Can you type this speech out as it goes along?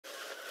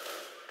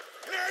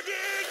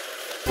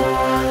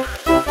Alright,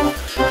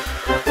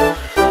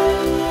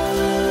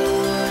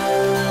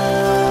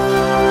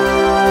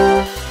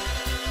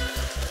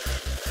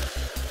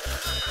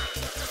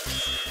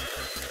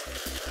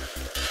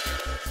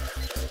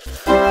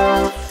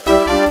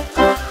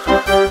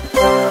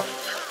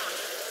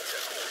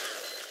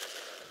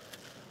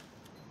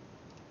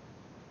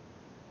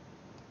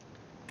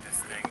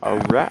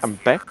 I'm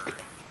back.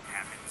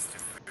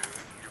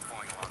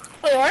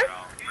 Hello.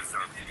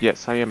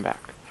 Yes, I am back.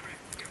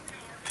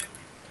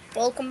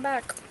 Welcome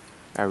back.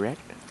 Alright.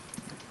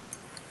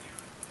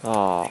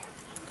 Oh,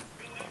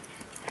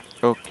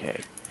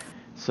 okay.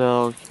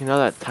 So, you know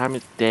that time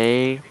of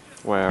day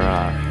where,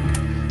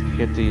 you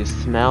get these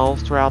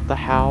smells throughout the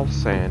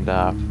house and,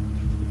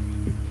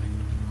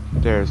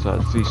 there's,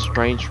 these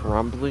strange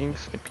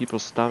rumblings in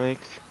people's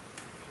stomachs?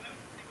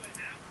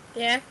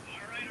 Yeah.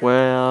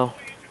 Well,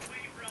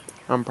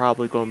 I'm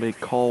probably going to be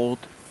called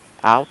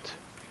out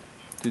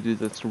to do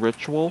this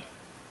ritual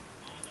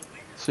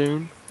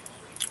soon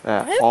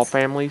that all What?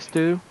 families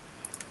do.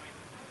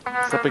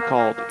 Something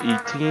called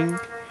eating.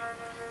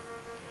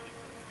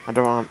 I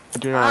do not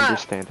Ah.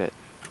 understand it.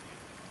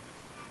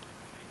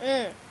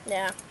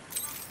 Yeah.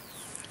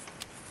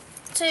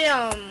 Say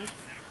Yes.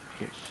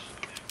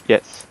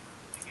 Yes.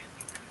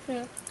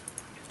 hmm,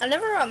 I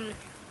never I've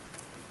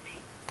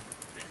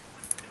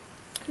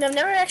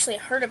never actually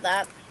heard of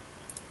that.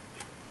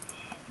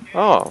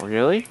 Oh,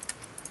 really?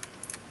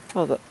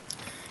 Oh, that's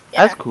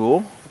Yeah.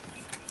 cool.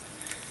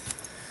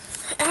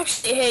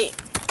 Actually, hey,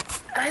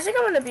 I think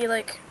I'm gonna be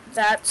like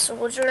that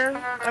soldier.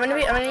 I'm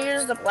gonna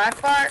use the black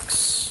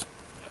box,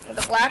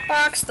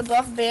 the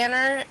buff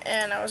banner,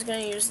 and I was gonna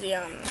use the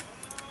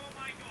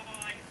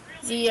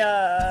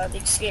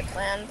escape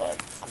plan, but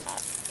I'm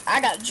not.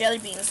 I got jelly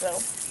beans though.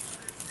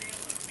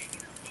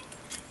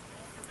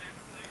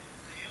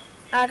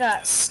 I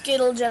got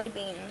Skittle jelly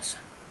beans.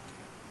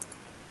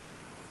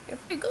 Here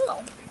we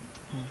go.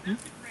 Hmm.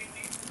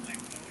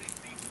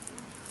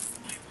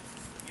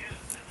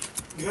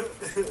 You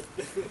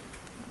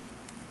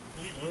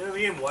know the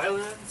game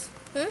Wildlands?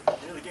 Hmm?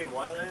 You know the game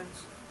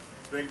Wildlands?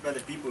 It's made by the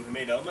people who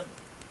made Elma.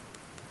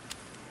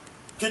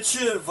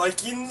 Picture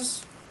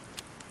Vikings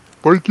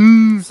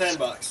Vikings!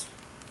 Sandbox.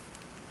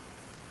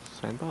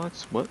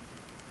 Sandbox? What?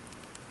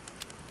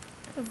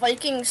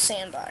 Viking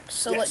sandbox.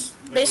 So Yes.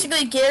 like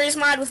basically Gary's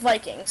mod with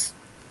Vikings.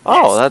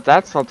 Oh, Yes.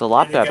 that sounds a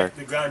lot And better.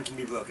 the ground can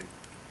be broken.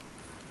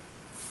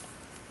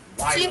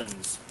 See?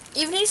 Wildlands.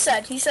 Even he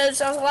said it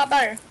sounds a lot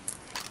better.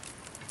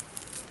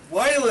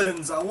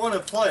 Wildlands, I want to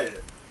play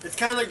it. It's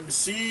kind of like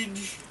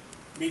Besiege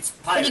meets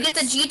When Pirates. you get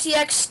the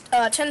GTX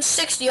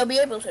 1060, you'll be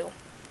able to.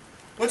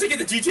 Once you get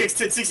the GTX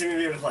 1060, you're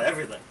going to be able to play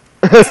everything.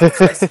 It's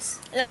Crisis.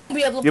 You'll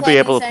be able to You'll play be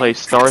able to anything. play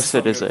Star Crisis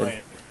will be able to Citizen. play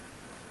it.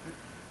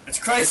 It's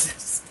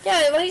Crisis.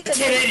 Yeah, what he The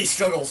said. 1080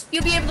 struggles.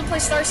 You'll be able to play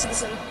Star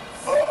Citizen.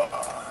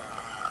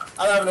 I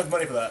don't have enough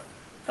money for that.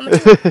 How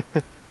much?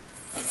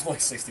 It's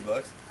like 60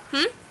 bucks.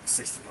 Hmm?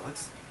 60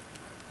 bucks?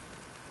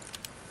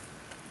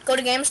 Go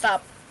to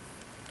GameStop.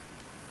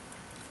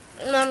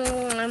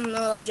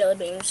 No, jelly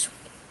beans.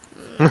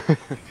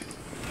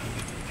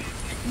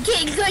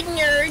 Get good,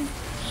 nerd.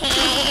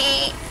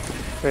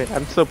 Wait,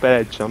 I'm so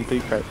bad at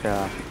jumping right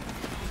now.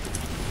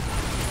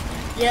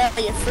 Yeah,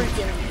 you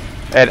freaking.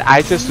 And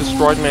I just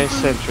destroyed my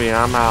sentry and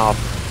I'm out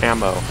of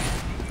ammo.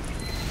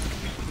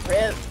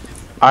 Rip.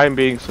 I'm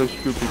being so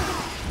stupid.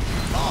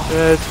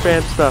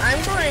 Spam stuff.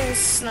 I'm going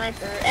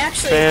sniper.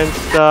 Actually, Spam you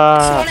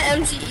stuff.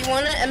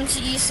 want an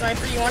MGE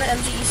sniper? You want an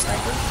MGE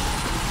sniper?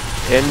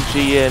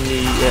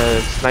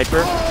 NGNE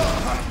sniper.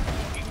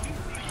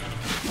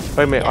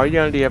 Wait a minute, are you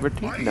on the other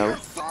team? No.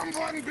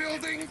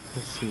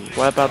 Let's see.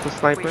 What about the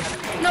sniper?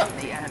 No.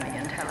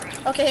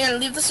 Okay, hang on.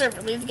 Leave the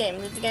server. Leave the game.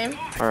 Leave the game.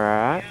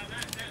 Alright.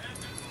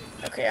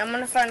 Okay, I'm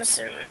gonna find the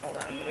server. Hold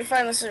on. Let me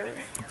find the server.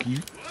 Okay.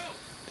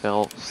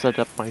 I'll set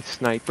up my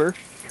sniper.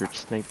 Your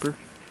sniper.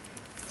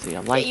 See, I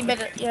like You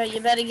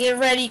better get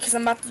ready, cause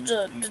I'm about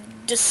to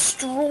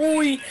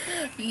destroy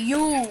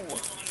you.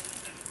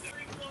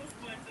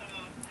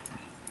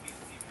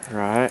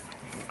 Alright.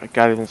 I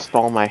gotta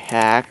install my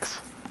hacks.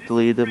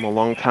 Deleted them a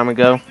long time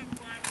ago.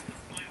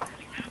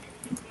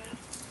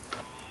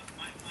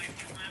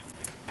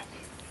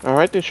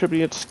 Alright, they should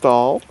be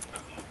installed.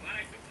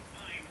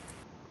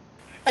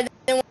 And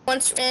then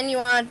once you're in, you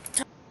want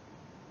to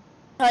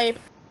type.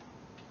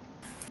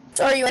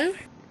 So are you in?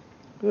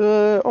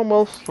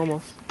 Almost.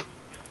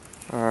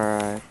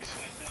 Alright.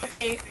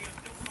 Okay.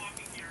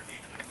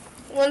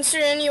 Once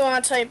you're in, you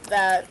want to type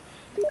that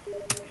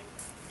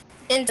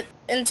into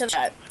the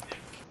chat,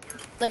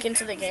 like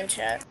into the game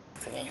chat.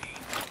 Okay.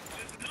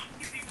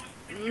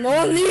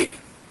 Noni.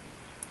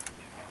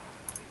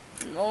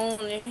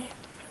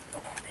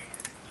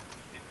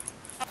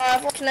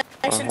 What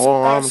connection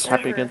Hold on, I'm server?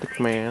 typing in the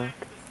command.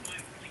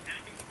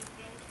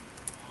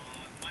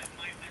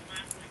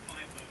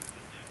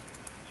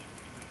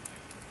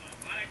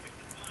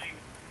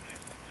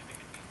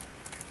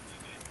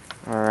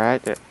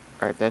 Alright,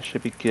 that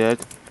should be good.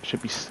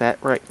 Should be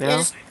set right now. Yeah,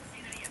 just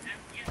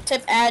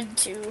type add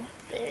to.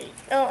 There you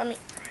go.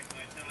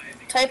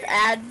 Type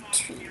add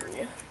to.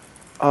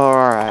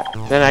 Alright,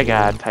 then I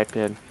gotta type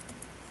in.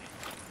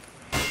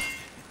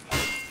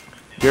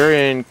 You're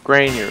in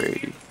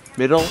granary.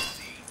 Middle?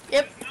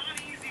 Yep.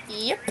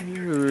 Yep.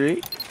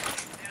 Right.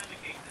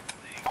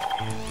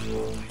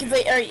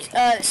 Wait,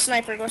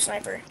 sniper, go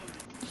sniper.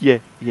 Yeah.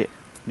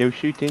 No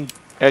shooting.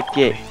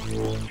 Okay.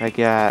 I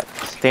got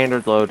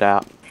standard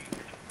loadout.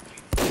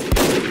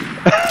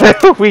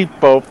 We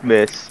both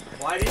miss.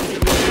 Why didn't you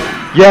do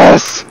that?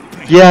 Yes!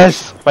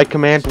 Yes! My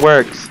command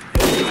works.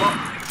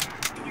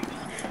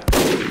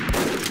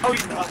 Oh,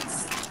 you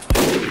nuts.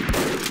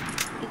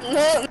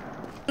 No.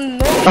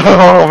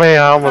 Oh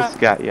man, I almost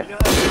got you.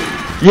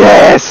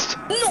 Yes!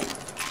 No.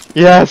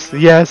 Yes!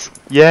 What, Ian?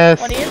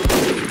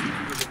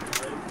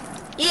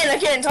 Ian, I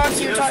can't talk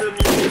to you.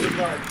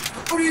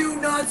 How do you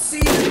not see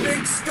the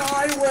big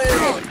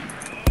skyway?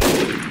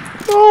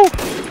 Oh!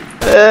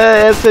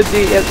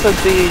 SMG!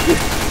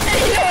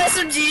 Hey, no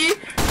SMG.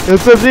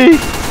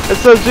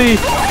 SMG!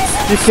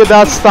 You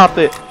cannot stop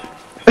it!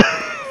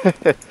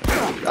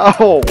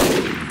 Oh!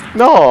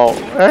 No!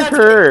 That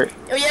hurt!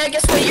 Oh yeah,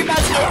 guess what? You're about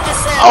to get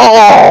this.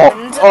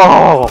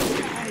 Oh!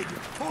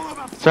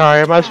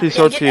 Sorry, I must be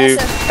so Yeah, to get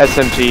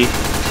SMG.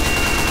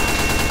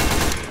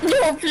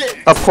 No, please.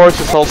 Of course,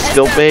 it's all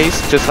skill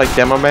based, just like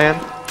Demo Man.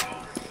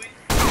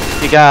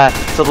 You gotta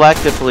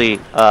selectively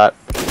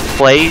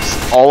place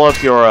all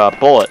of your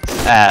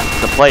bullets at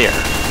the player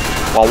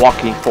while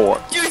walking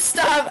forward. Dude,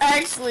 stop.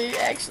 Actually.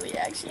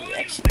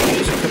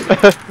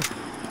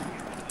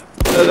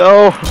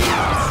 No!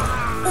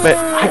 But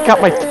I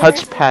got my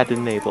touchpad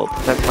enabled.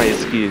 That's my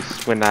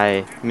excuse when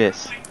I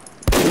miss.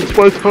 It's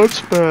my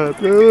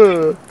touchpad.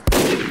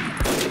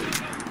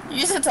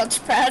 Use a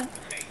touchpad.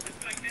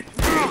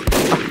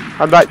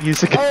 I'm not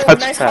using a Oh,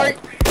 nice touchpad, heart.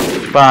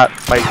 but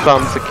my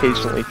thumb's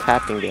occasionally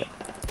tapping it.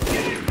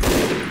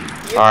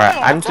 Alright,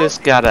 I'm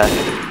just gotta.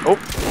 Oh,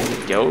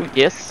 go,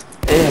 yes.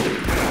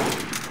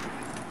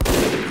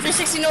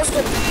 360 no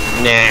scope.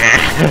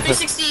 Nah.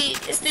 360.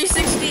 It's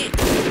 360.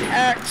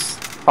 X.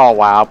 Oh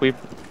wow, we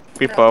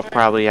both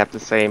probably have the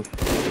same.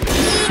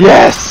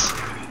 Yes!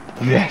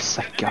 Yes,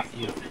 I got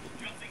you.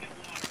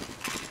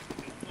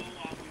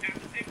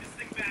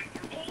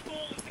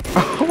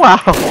 Wow!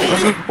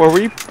 Were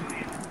we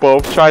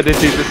both trying to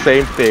do the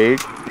same thing?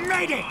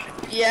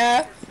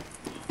 Yeah.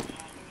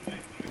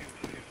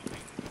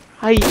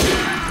 I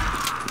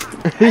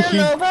don't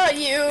know about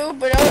you,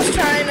 but I was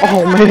trying to.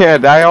 Oh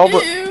man, I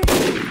do.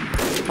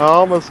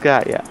 almost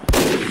got ya.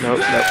 Nope.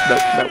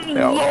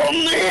 No.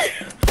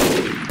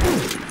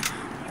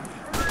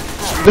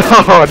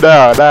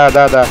 No.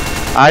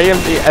 I am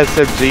the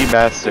SMG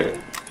master.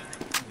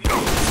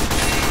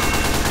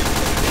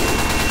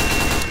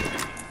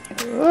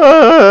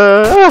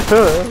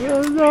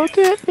 Don't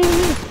hit me.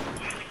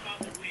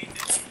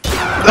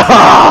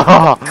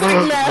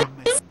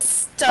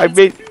 I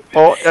made.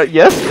 Oh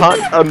yes,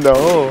 can't. Oh no.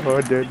 Oh,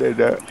 no.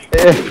 No.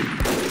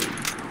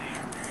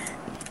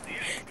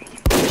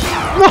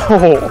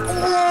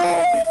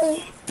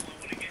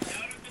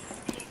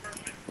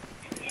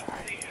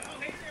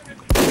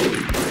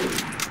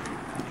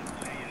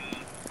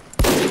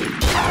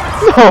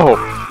 No.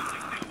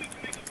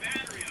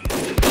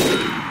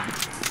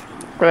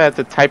 I'm gonna have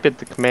to type in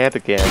the command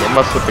again. It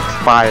must have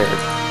expired.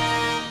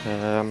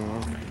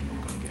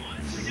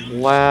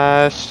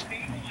 Slash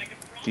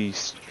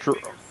destroy.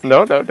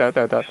 No.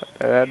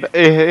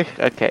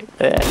 Okay.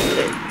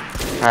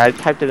 Alright,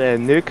 typed in a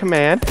new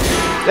command.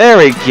 There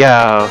we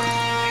go.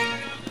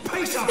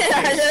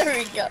 There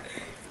we go.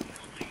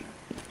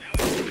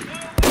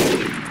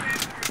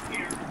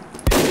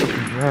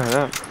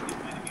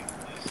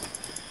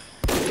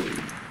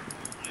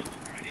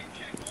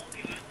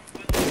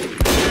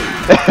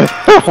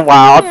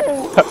 Wow.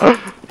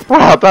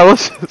 Wow, that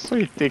was just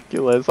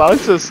ridiculous. I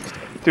was just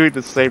doing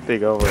the same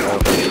thing over and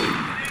over.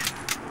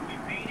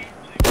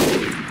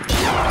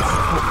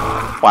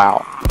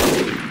 Wow.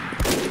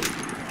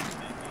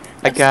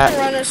 I got.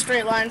 Run a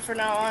straight line for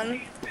now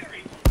on.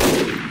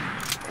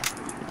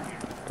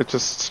 It's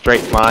just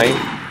straight line.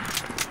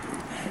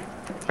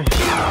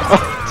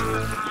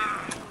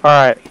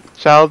 Alright,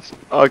 child.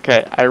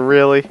 Okay, I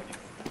really.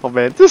 Oh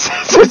man, just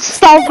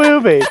stop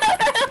moving.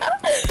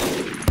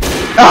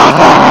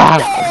 Ah!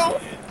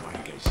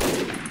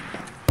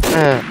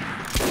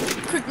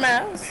 Quick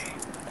mouse.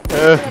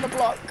 On the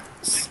block.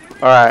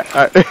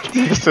 Alright,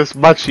 this is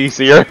much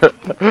easier.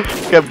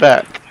 Get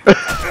back.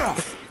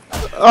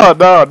 Oh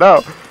no.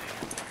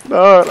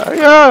 No,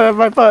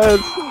 my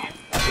buttons.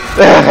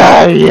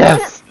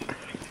 Yes.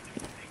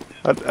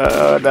 No.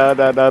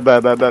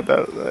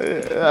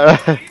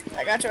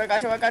 I got you.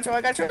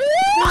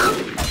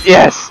 Yes.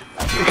 Yes.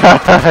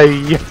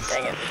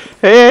 Dang it.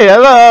 Hey,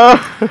 hello.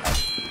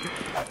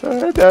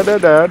 No.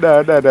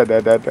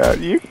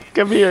 You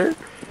come here.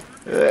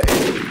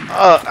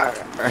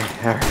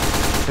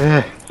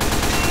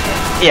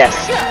 Yes.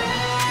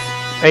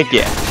 Thank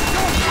you.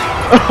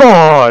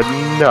 Oh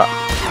no.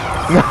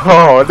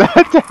 No,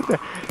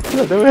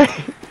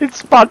 it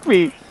spot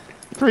me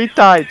 3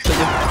 times.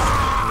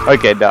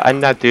 Okay, no, I'm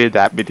not doing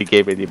that mini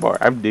game anymore.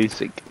 I'm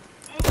losing.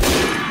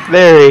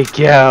 There we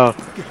go.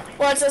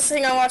 Watch this.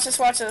 Hang on. Watch this.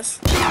 Watch this.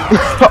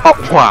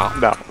 Oh, wow,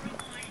 no.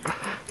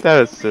 That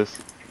was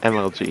just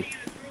MLG.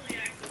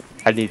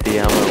 I need the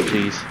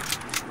MLGs.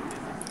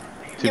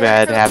 Too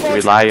bad I have to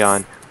rely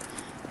on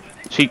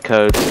cheat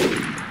codes.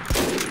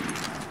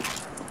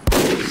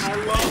 I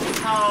love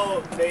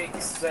how make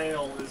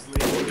sale is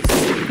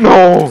legal.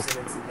 No!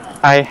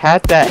 I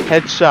had that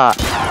headshot.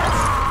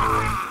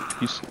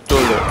 You stole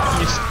it.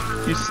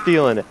 You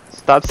stealing it.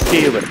 Stop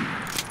stealing.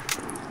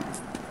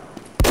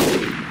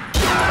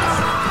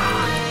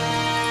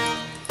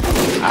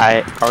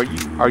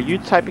 Are you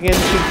typing in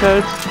cheat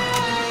codes?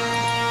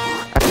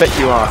 I bet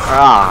you are.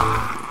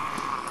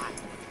 Ah.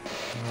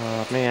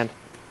 Oh man.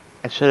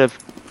 I should have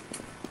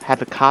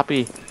had a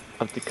copy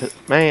of the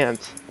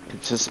commands.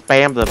 Could just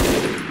spam them.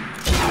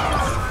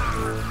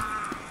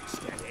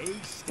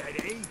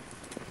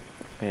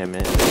 Wait a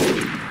minute.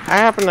 I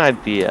have an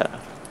idea.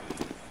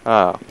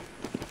 Oh.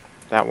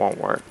 That won't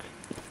work.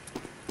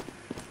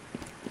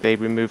 They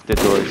removed the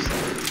doors.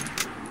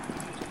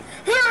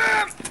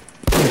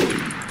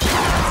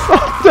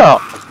 Oh no!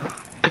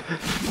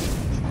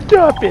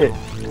 Stop it!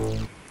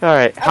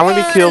 Alright, how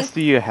many kills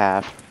do you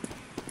have?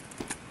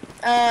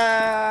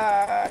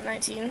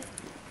 19.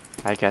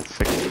 I got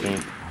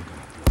 16.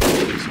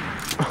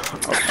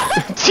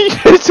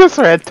 You just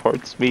ran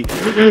towards me.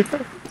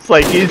 It's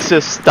like you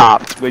just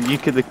stopped when you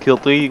could have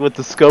killed me with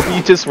the scope.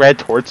 You just ran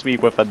towards me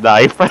with a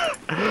knife.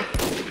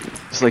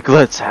 It's like,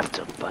 let's have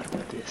some fun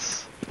with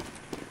this.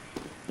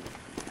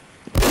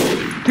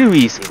 Too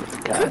easy with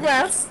the gun.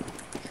 Yes.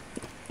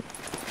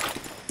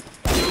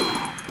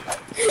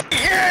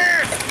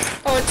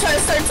 Oh, try to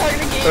start talking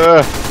to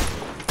game.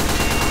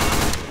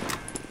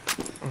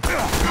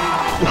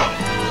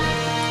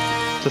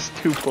 Just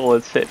 2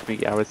 bullets hit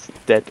me. I was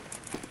dead.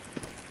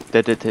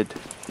 Dead.